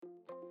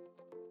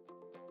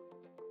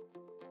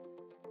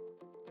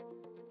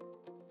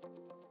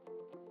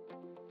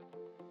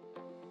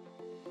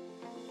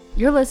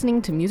You're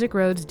listening to Music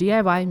Road's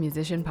DIY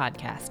Musician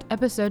Podcast,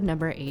 episode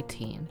number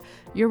 18.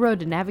 Your road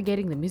to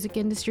navigating the music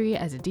industry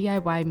as a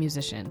DIY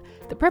musician.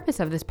 The purpose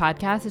of this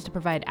podcast is to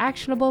provide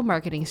actionable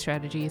marketing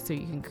strategies so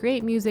you can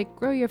create music,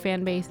 grow your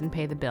fan base, and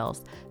pay the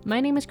bills. My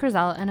name is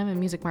Crizelle, and I'm a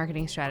music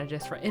marketing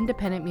strategist for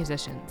independent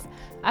musicians.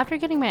 After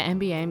getting my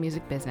MBA in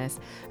music business,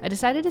 I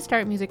decided to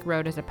start Music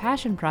Road as a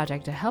passion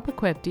project to help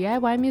equip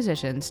DIY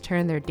musicians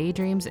turn their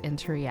daydreams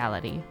into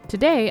reality.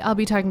 Today, I'll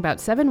be talking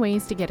about 7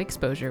 ways to get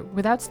exposure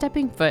without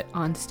stepping foot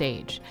on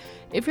stage.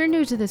 If you're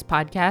new to this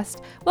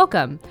podcast,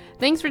 welcome.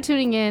 Thanks for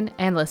tuning in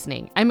and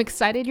listening. I'm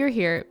excited you're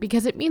here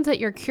because it means that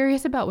you're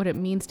curious about what it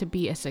means to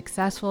be a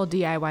successful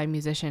DIY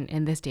musician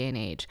in this day and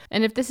age.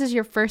 And if this is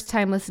your first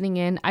time listening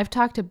in, I've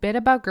talked a bit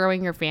about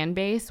growing your fan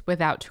base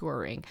without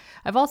touring.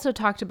 I've also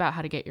talked about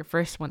how to get your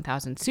first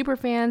 1,000 super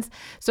fans,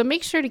 so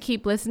make sure to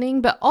keep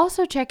listening, but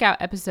also check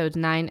out episodes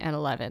 9 and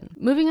 11.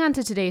 Moving on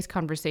to today's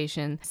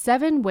conversation,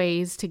 7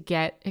 ways to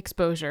get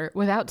exposure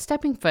without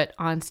stepping foot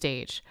on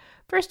stage.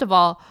 First of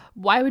all,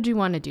 why would you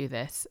want to do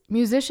this?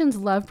 Musicians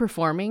love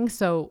performing,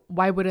 so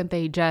why wouldn't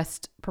they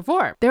just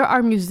perform? There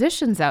are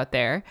musicians out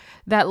there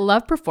that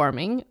love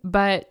performing,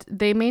 but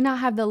they may not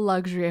have the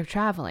luxury of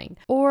traveling,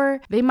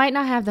 or they might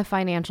not have the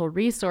financial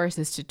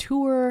resources to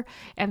tour,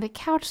 and the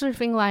couch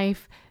surfing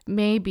life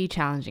may be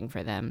challenging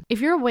for them. If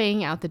you're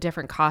weighing out the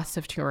different costs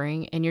of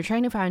touring and you're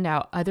trying to find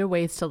out other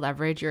ways to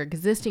leverage your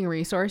existing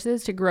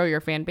resources to grow your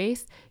fan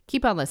base,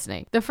 keep on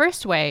listening. The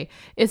first way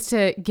is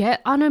to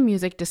get on a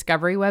music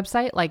discovery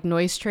website like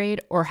Noisetrade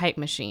or Hype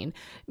Machine.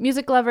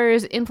 Music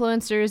lovers,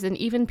 influencers, and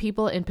even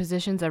people in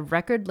positions of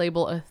record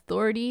label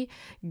authority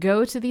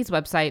go to these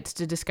websites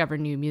to discover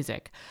new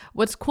music.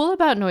 What's cool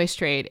about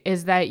Noisetrade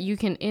is that you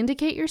can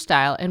indicate your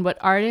style and what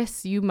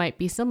artists you might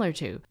be similar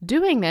to.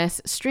 Doing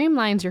this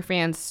streamlines your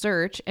fans'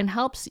 search and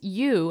helps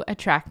you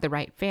attract the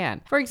right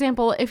fan. For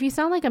example, if you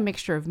sound like a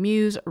mixture of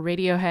Muse,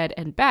 Radiohead,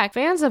 and Beck,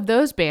 fans of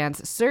those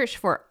bands search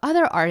for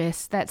other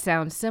artists that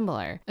sound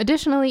similar.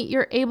 Additionally,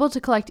 you're able to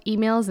collect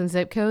emails and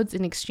zip codes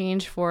in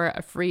exchange for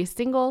a free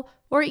single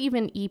or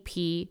even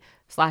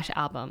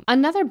EP/album.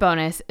 Another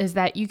bonus is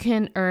that you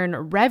can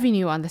earn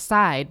revenue on the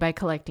side by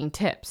collecting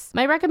tips.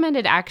 My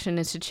recommended action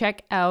is to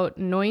check out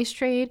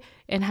Noisetrade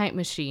and Hype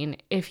Machine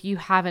if you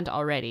haven't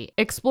already.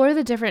 Explore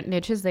the different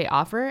niches they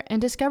offer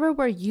and discover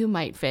where you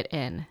might fit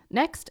in.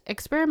 Next,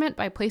 experiment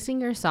by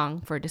placing your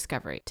song for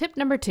discovery. Tip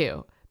number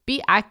 2.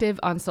 Be active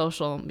on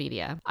social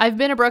media. I've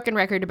been a broken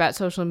record about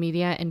social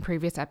media in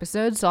previous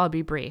episodes, so I'll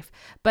be brief.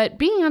 But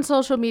being on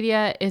social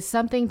media is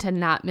something to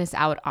not miss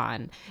out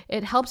on.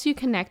 It helps you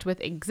connect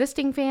with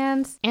existing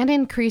fans and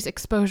increase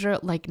exposure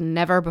like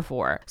never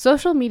before.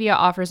 Social media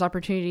offers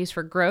opportunities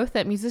for growth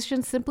that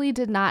musicians simply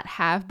did not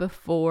have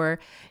before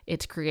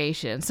its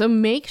creation. So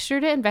make sure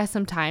to invest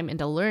some time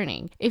into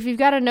learning. If you've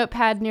got a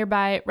notepad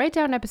nearby, write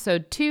down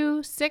episode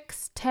 2,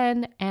 6,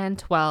 10, and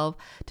 12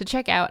 to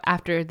check out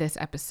after this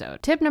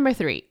episode. Tip number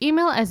 3,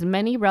 email as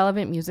many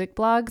relevant music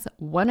blogs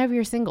one of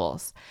your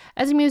singles.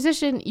 As a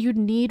musician, you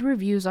need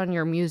reviews on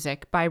your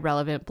music by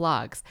relevant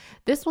blogs.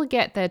 This will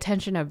get the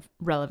attention of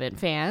relevant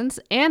fans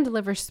and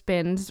deliver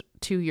spins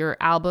to your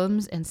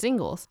albums and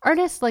singles.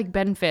 Artists like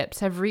Ben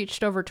Phipps have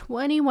reached over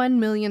 21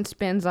 million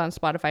spins on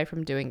Spotify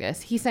from doing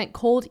this. He sent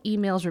cold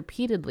emails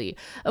repeatedly.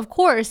 Of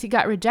course, he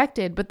got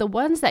rejected, but the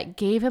ones that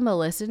gave him a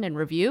listen and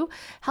review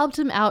helped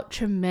him out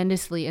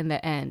tremendously in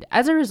the end.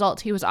 As a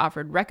result, he was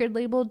offered record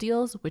label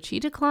deals, which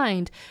he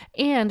declined,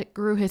 and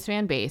grew his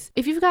fan base.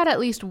 If you've got at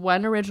least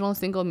one original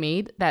single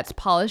made that's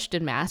polished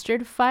and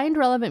mastered, find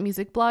relevant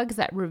music blogs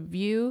that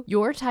review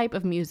your type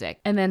of music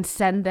and then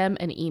send them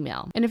an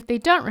email. And if they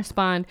don't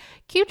respond,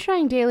 keep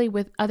trying daily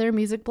with other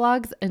music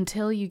blogs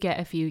until you get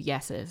a few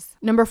yeses.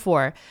 Number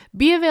 4,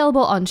 be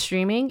available on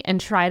streaming and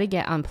try to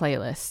get on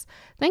playlists.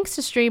 Thanks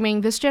to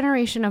streaming, this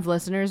generation of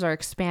listeners are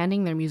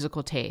expanding their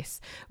musical tastes.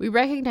 We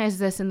recognize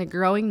this in the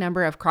growing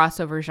number of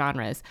crossover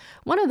genres.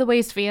 One of the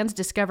ways fans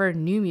discover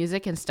new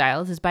music and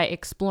styles is by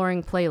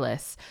exploring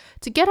playlists.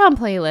 To get on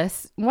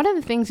playlists, one of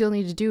the things you'll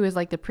need to do is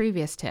like the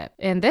previous tip,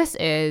 and this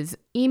is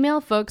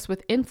email folks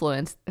with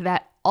influence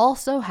that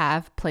also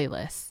have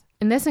playlists.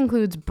 And this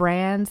includes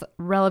brands,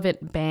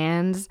 relevant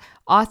bands,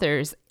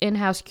 authors,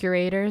 in-house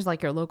curators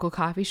like your local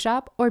coffee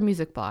shop, or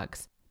music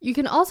blogs. You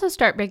can also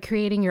start by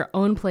creating your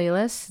own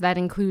playlists that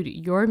include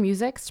your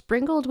music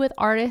sprinkled with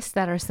artists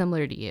that are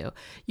similar to you.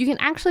 You can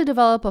actually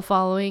develop a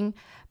following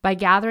by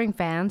gathering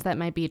fans that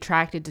might be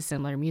attracted to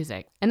similar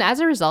music. And as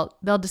a result,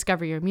 they'll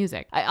discover your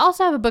music. I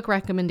also have a book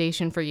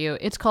recommendation for you.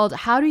 It's called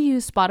How to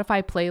Use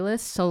Spotify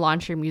Playlists to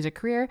Launch Your Music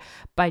Career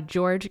by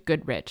George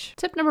Goodrich.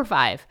 Tip number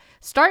 5,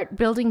 start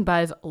building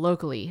buzz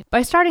locally.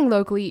 By starting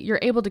locally, you're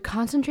able to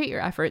concentrate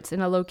your efforts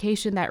in a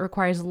location that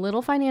requires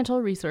little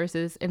financial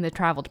resources in the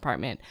travel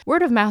department.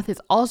 Word of mouth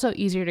is also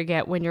easier to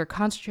get when you're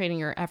concentrating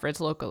your efforts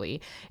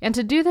locally. And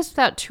to do this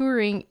without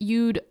touring,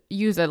 you'd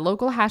use a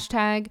local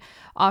hashtag,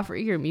 offer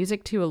your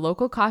music to a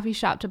local coffee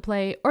shop to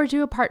play, or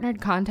do a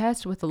partnered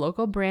contest with a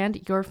local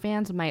brand your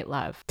fans might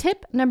love.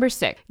 Tip number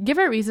 6, give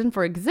a reason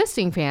for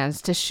existing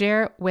fans to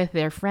share with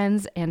their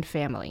friends and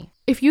family.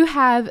 If you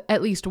have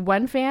at least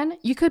one fan,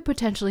 you could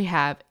potentially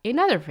have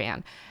another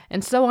fan,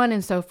 and so on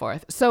and so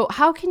forth. So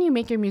how can you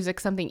make your music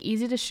something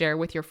easy to share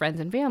with your friends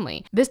and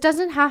family? This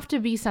doesn't have to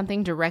be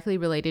something directly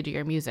related to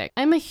your music.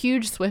 I'm a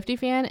huge Swiftie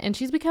fan, and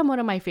she's become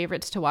one of my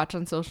favorites to watch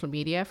on social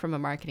media from a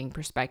marketing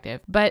perspective,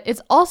 but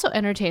it's also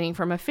entertaining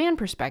from a fan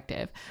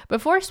perspective.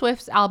 Before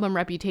Swift's album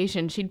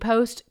Reputation, she'd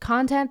post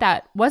content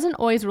that wasn't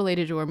always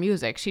related to her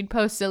music. She'd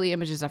post silly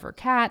images of her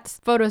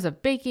cats, photos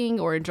of baking,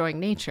 or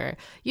enjoying nature.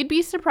 You'd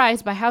be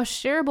surprised by how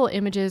shareable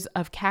images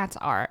of cats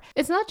are.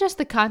 It's not just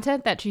the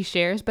content that she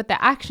shares, but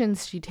the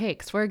actions she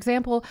takes. For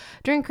example,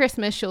 during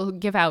Christmas, she'll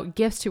give out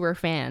gifts to her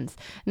fans.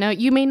 Now,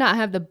 you may not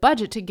have the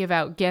budget to give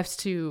out gifts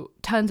to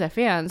tons of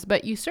fans,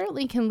 but you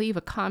certainly can leave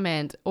a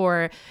comment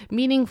or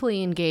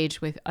meaningfully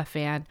engage with a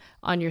fan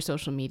on your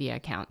social media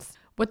accounts.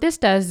 What this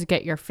does is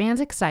get your fans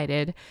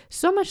excited,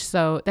 so much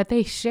so that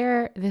they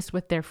share this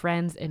with their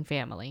friends and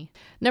family.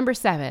 Number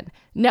 7,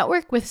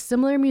 network with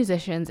similar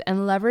musicians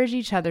and leverage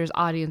each other's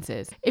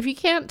audiences. If you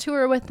can't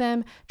tour with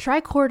them,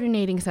 try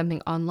coordinating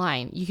something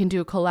online. You can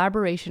do a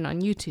collaboration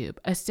on YouTube,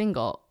 a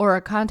single, or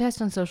a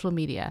contest on social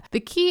media.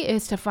 The key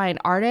is to find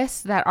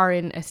artists that are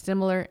in a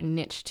similar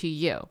niche to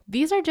you.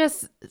 These are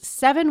just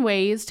 7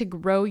 ways to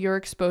grow your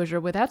exposure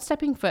without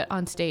stepping foot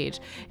on stage.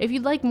 If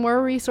you'd like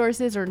more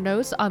resources or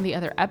notes on the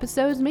other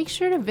episodes, make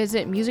sure to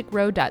visit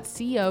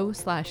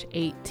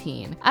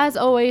musicrow.co/18. As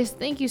always,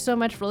 thank you so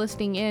much for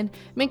listening in.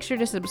 Make sure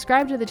to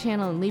subscribe to the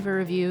channel and leave a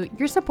review.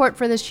 Your support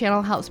for this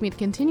channel helps me to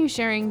continue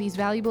sharing these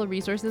valuable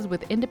resources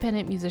with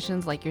independent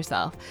musicians like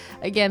yourself.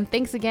 Again,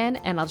 thanks again,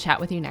 and I'll chat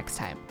with you next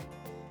time.